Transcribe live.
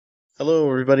Hello,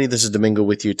 everybody. This is Domingo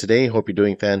with you today. Hope you're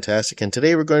doing fantastic. And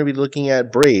today we're going to be looking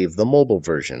at Brave, the mobile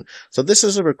version. So this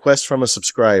is a request from a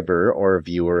subscriber or a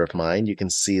viewer of mine. You can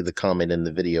see the comment in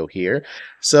the video here.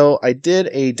 So I did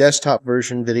a desktop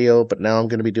version video, but now I'm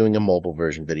going to be doing a mobile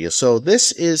version video. So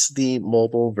this is the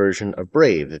mobile version of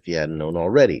Brave, if you hadn't known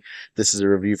already. This is a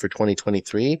review for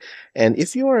 2023. And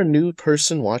if you are a new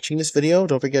person watching this video,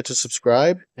 don't forget to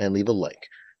subscribe and leave a like.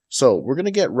 So we're going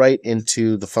to get right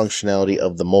into the functionality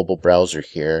of the mobile browser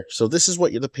here. So this is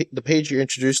what the page you're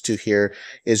introduced to here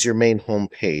is your main home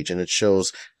page, and it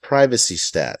shows privacy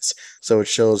stats. So it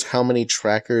shows how many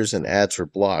trackers and ads were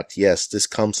blocked. Yes, this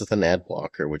comes with an ad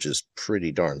blocker, which is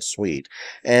pretty darn sweet.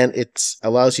 And it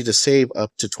allows you to save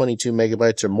up to 22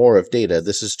 megabytes or more of data.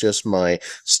 This is just my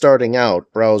starting out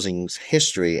browsing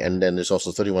history, and then there's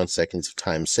also 31 seconds of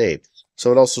time saved.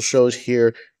 So it also shows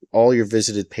here all your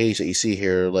visited page that you see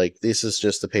here. Like, this is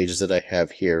just the pages that I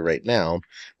have here right now,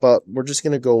 but we're just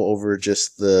going to go over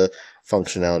just the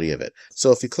functionality of it.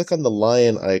 So if you click on the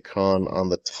lion icon on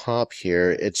the top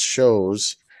here, it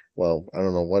shows, well, I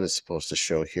don't know what it's supposed to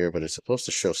show here, but it's supposed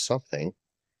to show something.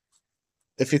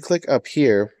 If you click up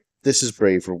here, this is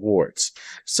Brave Rewards.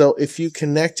 So if you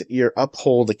connect your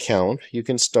Uphold account, you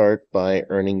can start by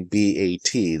earning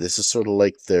BAT. This is sort of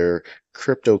like their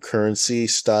cryptocurrency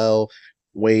style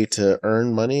way to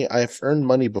earn money. I've earned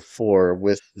money before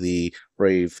with the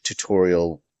Brave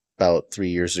tutorial about 3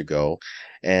 years ago,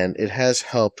 and it has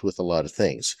helped with a lot of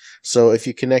things. So if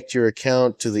you connect your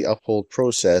account to the Uphold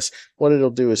process, what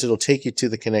it'll do is it'll take you to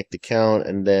the connect account,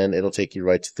 and then it'll take you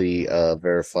right to the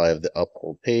verify of the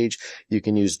Uphold page. You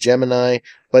can use Gemini,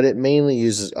 but it mainly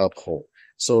uses Uphold.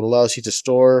 So it allows you to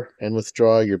store and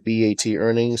withdraw your BAT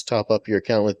earnings, top up your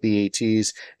account with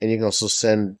BATs, and you can also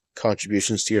send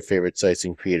contributions to your favorite sites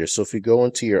and creators. So if you go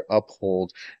into your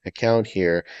Uphold account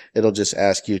here, it'll just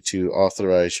ask you to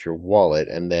authorize your wallet,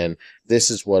 and then this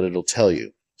is what it'll tell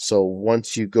you. So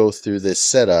once you go through this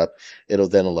setup, it'll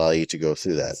then allow you to go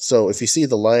through that. So if you see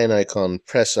the lion icon,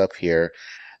 press up here,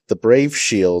 the Brave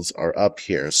shields are up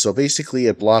here. So basically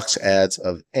it blocks ads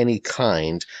of any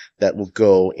kind that will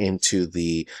go into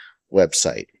the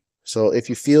website. So if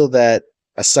you feel that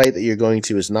a site that you're going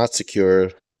to is not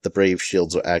secure, the Brave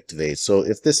shields will activate. So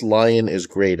if this lion is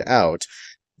grayed out,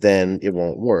 then it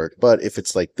won't work. But if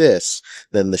it's like this,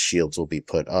 then the shields will be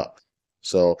put up.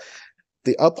 So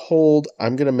the Uphold,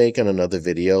 I'm going to make in another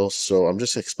video, so I'm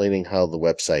just explaining how the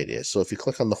website is. So if you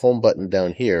click on the home button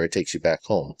down here, it takes you back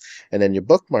home. And then your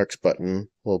bookmarks button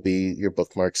will be your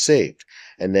bookmarks saved.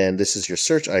 And then this is your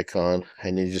search icon,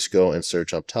 and you just go and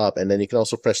search up top. And then you can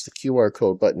also press the QR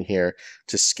code button here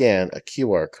to scan a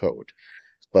QR code.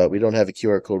 But we don't have a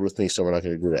QR code with me, so we're not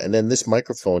going to do that. And then this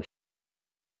microphone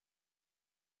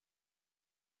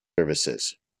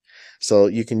services. So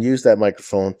you can use that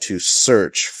microphone to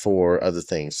search for other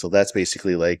things. So that's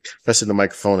basically like pressing the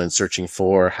microphone and searching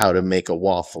for how to make a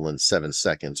waffle in 7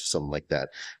 seconds or something like that.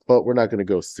 But we're not going to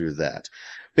go through that.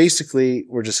 Basically,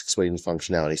 we're just explaining the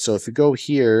functionality. So if you go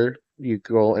here, you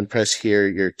go and press here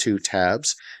your 2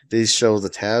 tabs. These show the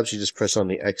tabs. You just press on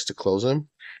the X to close them.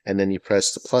 And then you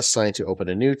press the plus sign to open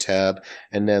a new tab,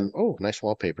 and then, oh, nice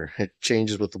wallpaper. It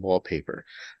changes with the wallpaper.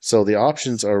 So the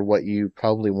options are what you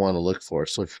probably want to look for.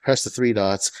 So if you press the 3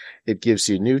 dots, it gives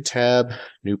you new tab,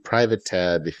 new private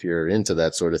tab, if you're into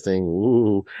that sort of thing.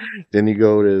 Ooh. Then you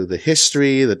go to the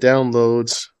history, the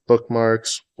downloads,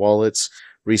 bookmarks, wallets,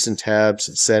 recent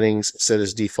tabs, settings, set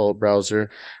as default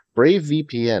browser, Brave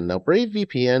VPN. Now, Brave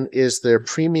VPN is their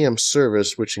premium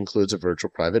service, which includes a virtual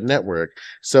private network.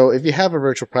 So if you have a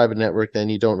virtual private network, then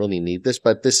you don't really need this,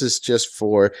 but this is just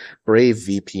for Brave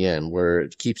VPN, where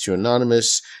it keeps you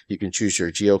anonymous. You can choose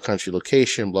your geo-country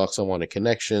location, blocks unwanted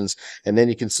connections, and then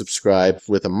you can subscribe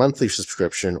with a monthly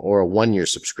subscription or a 1-year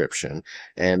subscription.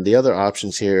 And the other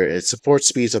options here, it supports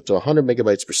speeds up to 100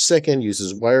 megabytes per second,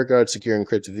 uses WireGuard secure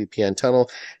encrypted VPN tunnel,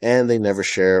 and they never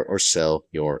share or sell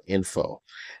your info.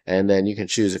 And then you can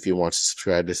choose if you want to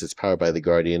subscribe this. It's powered by The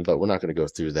Guardian, but we're not going to go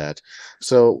through that.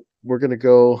 So we're going to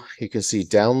go, you can see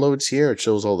downloads here. It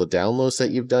shows all the downloads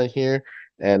that you've done here.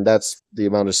 And that's the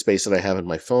amount of space that I have in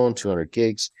my phone, 200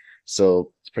 gigs.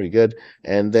 So it's pretty good.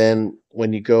 And then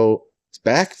when you go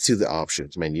back to the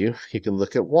options menu, you can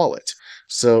look at wallet.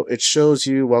 So it shows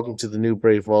you, welcome to the new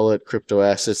Brave wallet, crypto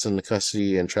assets in the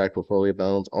custody and track portfolio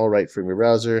balance, all right from your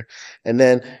browser. And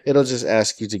then it'll just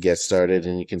ask you to get started,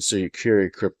 and you can secure your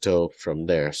crypto from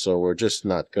there. So we're just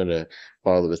not going to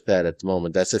bother with that at the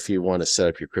moment. That's if you want to set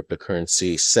up your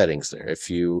cryptocurrency settings there, if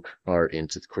you are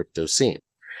into the crypto scene.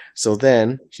 So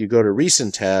then you go to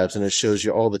recent tabs and it shows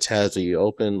you all the tabs that you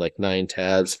opened, like 9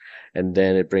 tabs, and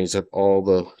then it brings up all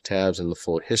the tabs and the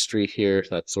full history here,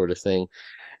 that sort of thing.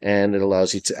 And it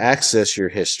allows you to access your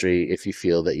history if you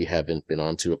feel that you haven't been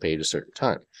onto a page a certain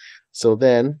time. So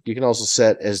then you can also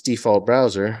set as default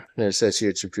browser, and it says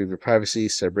here to improve your privacy,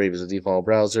 set Brave as a default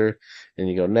browser, and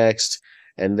you go next,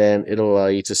 and then it'll allow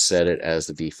you to set it as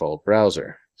the default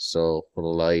browser. So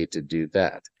it'll allow you to do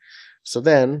that. So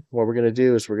then what we're going to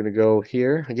do is we're going to go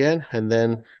here again, and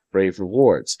then Brave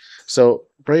Rewards. So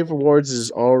Brave Rewards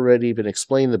has already been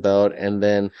explained about, and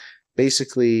then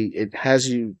basically it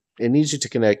needs you to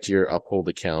connect your Uphold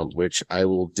account, which I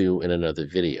will do in another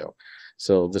video.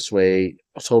 So this way,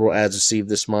 total ads received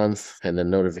this month, and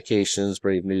then notifications,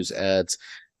 Brave News ads,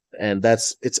 and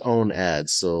that's its own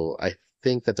ads. So I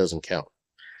think that doesn't count.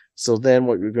 So then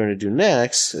what we're going to do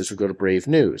next is we go to Brave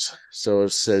News. So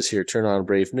it says here, turn on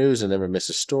Brave News and never miss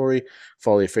a story.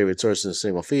 Follow your favorite sources in a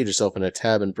single feed. Just open a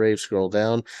tab in Brave, scroll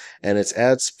down, and it's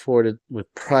ad supported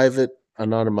with private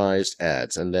anonymized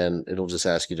ads. And then it'll just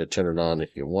ask you to turn it on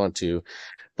if you want to,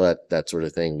 but that sort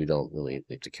of thing we don't really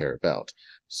need to care about.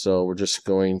 So we're just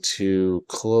going to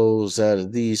close out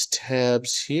of these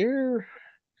tabs here.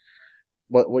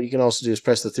 What you can also do is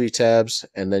press the 3 tabs,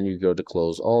 and then you go to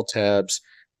close all tabs.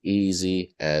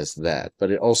 Easy as that. But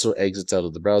it also exits out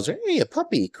of the browser. Hey, a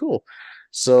puppy, cool.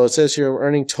 So it says here we're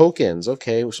earning tokens.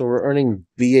 Okay, so we're earning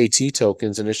BAT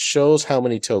tokens, and it shows how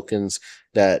many tokens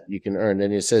that you can earn.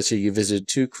 And it says here you visited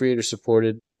 2 creators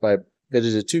supported by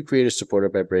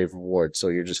Brave Rewards. So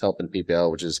you're just helping people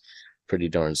out, which is pretty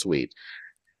darn sweet.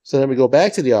 So then we go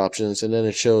back to the options, and then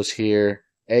it shows here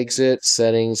exit,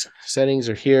 settings. Settings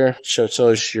are here.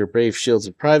 Shows your Brave Shields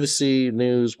of Privacy,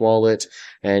 News, Wallet,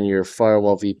 and your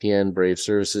Firewall VPN Brave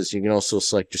services. You can also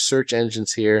select your search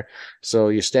engines here. So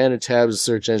your standard tab is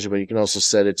search engine, but you can also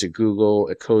set it to Google,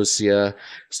 Ecosia,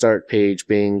 Start Page,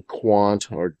 Bing,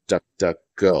 Quant, or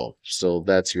DuckDuckGo. So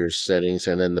that's your settings.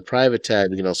 And then the private tab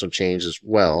you can also change as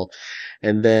well.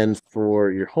 And then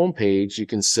for your homepage, you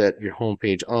can set your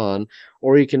homepage on,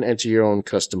 or you can enter your own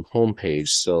custom homepage.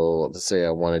 So let's say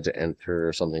I wanted to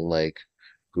enter something like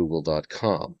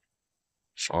google.com,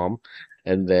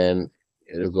 and then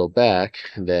it'll go back.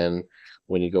 And then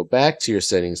when you go back to your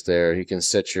settings there, you can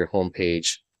set your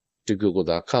homepage to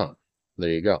google.com. There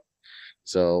you go.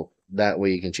 So that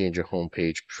way you can change your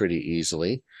homepage pretty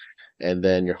easily. And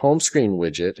then your home screen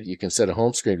widget, you can set a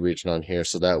home screen widget on here,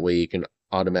 so that way you can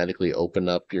automatically open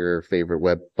up your favorite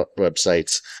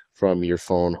websites from your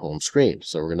phone home screen.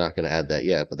 So we're not going to add that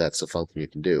yet, but that's a function you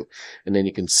can do. And then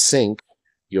you can sync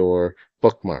your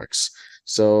bookmarks.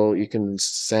 So you can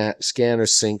scan or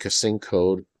sync a sync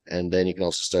code, and then you can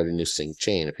also start a new sync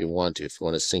chain if you want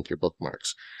to sync your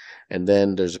bookmarks. And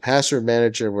then there's a password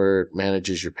manager where it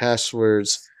manages your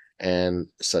passwords and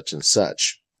such and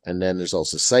such. And then there's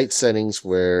also site settings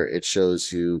where it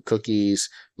shows you cookies,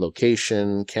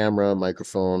 location, camera,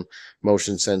 microphone,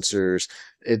 motion sensors.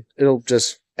 It'll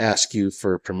just ask you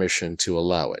for permission to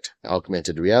allow it.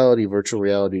 Augmented reality, virtual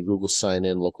reality, Google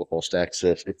sign-in, localhost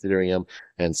access, Ethereum,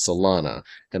 and Solana,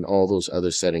 and all those other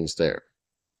settings there.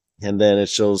 And then it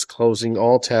shows closing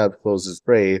all tabs closes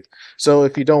Brave. So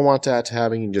if you don't want that to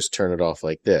happen, you can just turn it off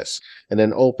like this. And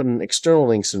then open external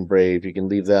links in Brave. You can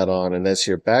leave that on. And that's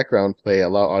your background play.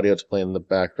 Allow audio to play in the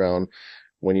background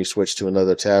when you switch to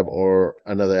another tab or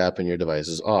another app in your device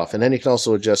is off. And then you can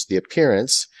also adjust the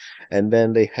appearance. And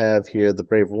then they have here the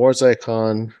Brave Rewards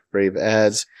icon, Brave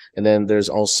ads, and then there's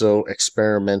also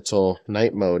experimental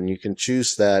night mode. And you can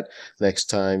choose that next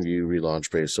time you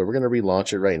relaunch Brave. So we're going to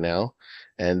relaunch it right now.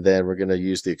 And then we're going to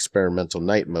use the experimental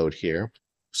night mode here.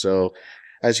 So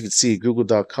as you can see,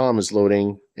 google.com is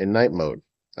loading in night mode.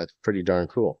 That's pretty darn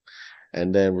cool.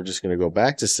 And then we're just going to go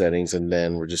back to settings, and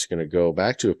then we're just going to go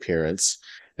back to appearance.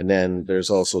 And then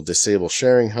there's also disable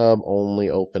sharing hub,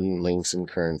 only open links in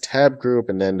current tab group.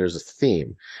 And then there's a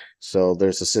theme. So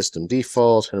there's a system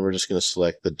default, and we're just going to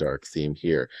select the dark theme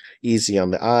here. Easy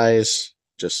on the eyes,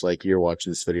 just like you're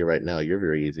watching this video right now. You're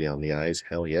very easy on the eyes.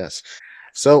 Hell yes.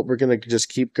 So we're going to just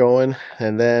keep going,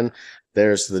 and then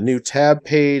there's the new tab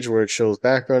page where it shows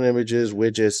background images,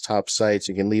 widgets, top sites.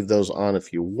 You can leave those on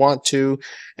if you want to.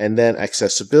 And then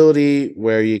accessibility,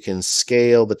 where you can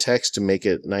scale the text to make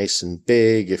it nice and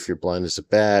big if your blindness is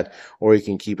bad, or you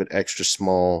can keep it extra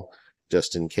small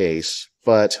just in case.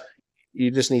 But you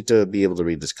just need to be able to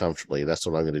read this comfortably. That's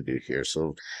what I'm going to do here.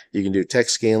 So you can do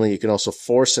text scaling. You can also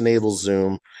force enable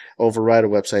zoom, override a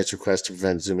website's request to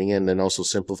prevent zooming in, and also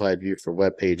simplified view for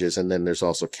web pages. And then there's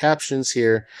also captions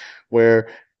here where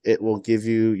it will give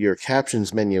you your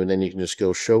captions menu, and then you can just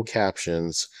go show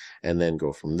captions and then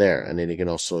go from there. And then you can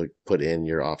also put in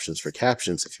your options for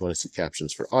captions if you want to see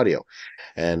captions for audio,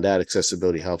 and that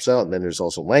accessibility helps out. And then there's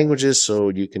also languages, so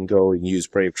you can go and use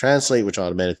Brave Translate, which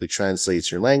automatically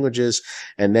translates your languages,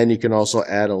 and then you can also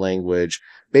add a language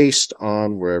based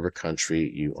on wherever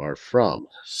country you are from.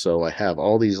 So I have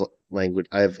all these language,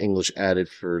 I have English added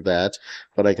for that,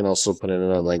 but I can also put in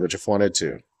another language if I wanted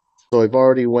to. So I've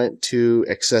already went to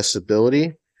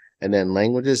accessibility and then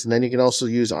languages, and then you can also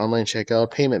use online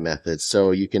checkout payment methods.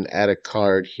 So you can add a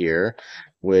card here,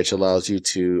 which allows you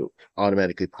to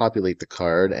automatically populate the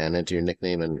card and enter your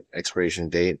nickname and expiration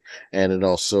date, and it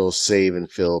also save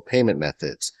and fill payment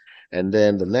methods. And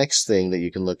then the next thing that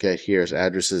you can look at here is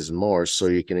addresses and more. So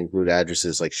you can include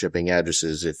addresses like shipping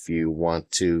addresses if you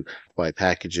want to buy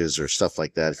packages or stuff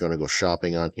like that, if you want to go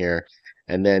shopping on here.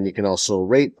 And then you can also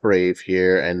rate Brave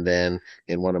here, and then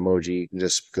in one emoji you can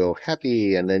just go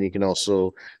happy, and then you can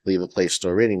also leave a Play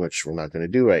Store rating, which we're not going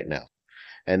to do right now.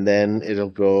 And then it'll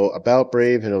go about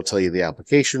Brave, and it'll tell you the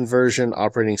application version,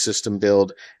 operating system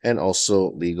build, and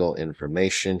also legal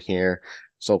information here.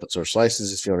 So open source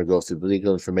license if you want to go through the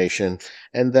legal information.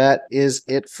 And that is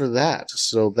it for that.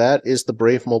 So that is the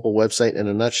Brave mobile website in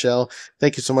a nutshell.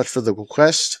 Thank you so much for the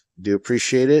request. Do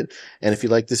appreciate it. And if you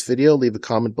like this video, leave a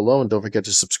comment below, and don't forget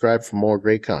to subscribe for more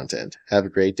great content. Have a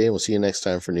great day. We'll see you next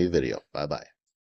time for a new video. Bye-bye.